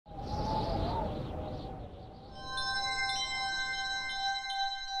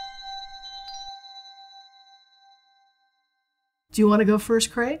Do you want to go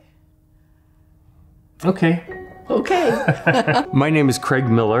first, Craig? Okay. Okay. My name is Craig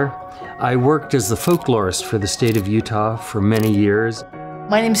Miller. I worked as the folklorist for the state of Utah for many years.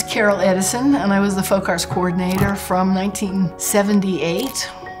 My name is Carol Edison, and I was the folk arts coordinator from 1978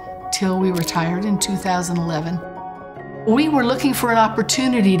 till we retired in 2011. We were looking for an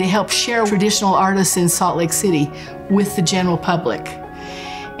opportunity to help share traditional artists in Salt Lake City with the general public.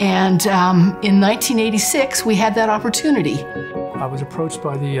 And in 1986, we had that opportunity. I was approached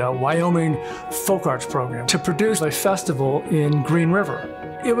by the Wyoming Folk Arts Program to produce a festival in Green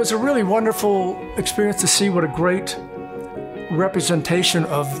River. It was a really wonderful experience to see what a great representation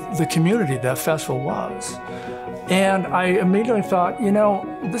of the community that festival was. And I immediately thought, you know,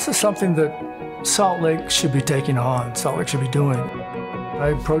 this is something that Salt Lake should be taking on, Salt Lake should be doing. I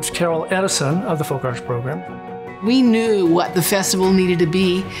approached Carol Edison of the Folk Arts Program. We knew what the festival needed to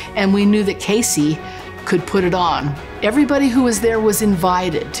be, and we knew that Casey could put it on. Everybody who was there was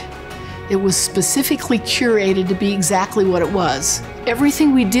invited. It was specifically curated to be exactly what it was.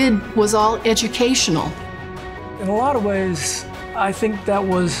 Everything we did was all educational. In a lot of ways, I think that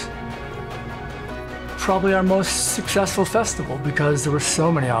was probably our most successful festival because there were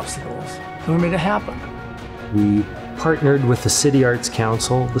so many obstacles, and we made it happen. We partnered with the City Arts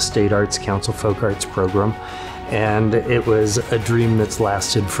Council, the State Arts Council Folk Arts Program, and it was a dream that's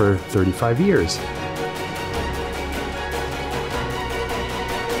lasted for 35 years.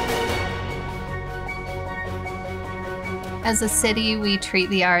 As a city, we treat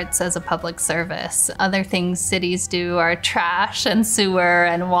the arts as a public service. Other things cities do are trash and sewer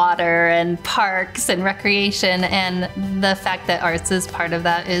and water and parks and recreation, and the fact that arts is part of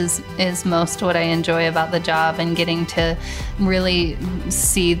that is most what I enjoy about the job, and getting to really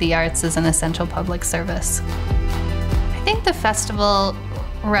see the arts as an essential public service. I think the festival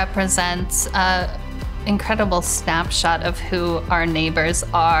represents an incredible snapshot of who our neighbors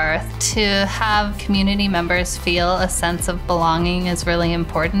are. To have community members feel a sense of belonging is really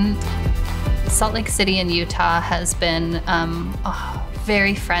important. Salt Lake City in Utah has been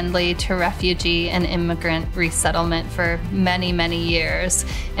very friendly to refugee and immigrant resettlement for many, many years.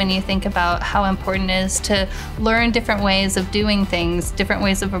 And you think about how important it is to learn different ways of doing things, different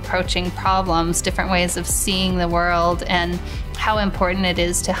ways of approaching problems, different ways of seeing the world, and how important it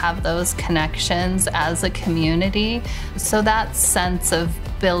is to have those connections as a community. So that sense of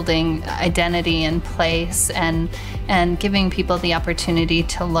building identity and place and giving people the opportunity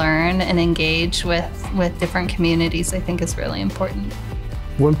to learn and engage with different communities, I think is really important.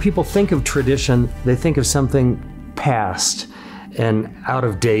 When people think of tradition, they think of something past and out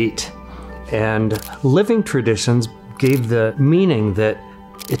of date. And living traditions gave the meaning that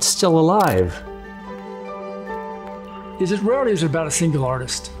it's still alive. It rarely is about a single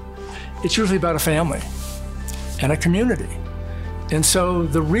artist. It's usually about a family and a community. And so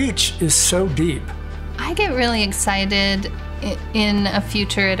the reach is so deep. I get really excited in a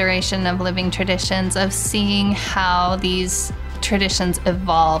future iteration of Living Traditions of seeing how these traditions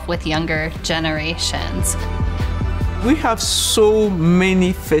evolve with younger generations. We have so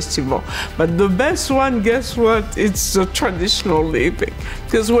many festivals, but the best one, guess what? It's the traditional living.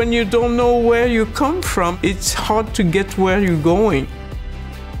 Because when you don't know where you come from, it's hard to get where you're going.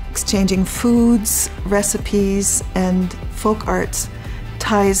 Exchanging foods, recipes, and folk arts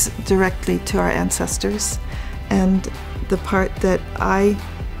ties directly to our ancestors. And the part that I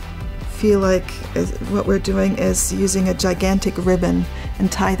feel like what we're doing is using a gigantic ribbon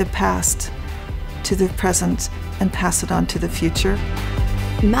and tie the past to the present and pass it on to the future.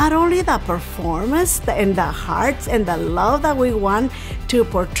 Not only the performance and the hearts and the love that we want to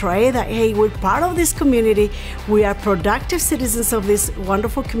portray that, hey, we're part of this community, we are productive citizens of this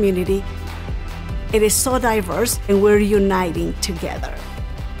wonderful community. It is so diverse and we're uniting together.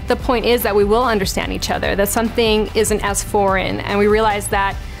 The point is that we will understand each other, that something isn't as foreign, and we realize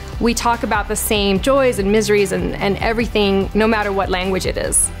that we talk about the same joys and miseries and everything, no matter what language it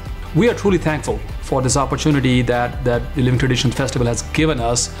is. We are truly thankful for this opportunity that the Living Traditions Festival has given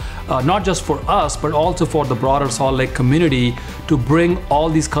us, not just for us, but also for the broader Salt Lake community, to bring all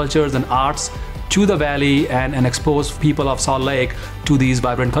these cultures and arts to the valley and expose people of Salt Lake to these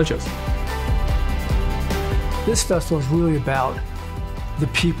vibrant cultures. This festival is really about the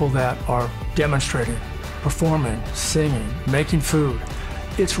people that are demonstrating, performing, singing, making food.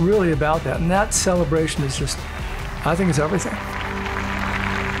 It's really about that, and that celebration is just, I think it's everything.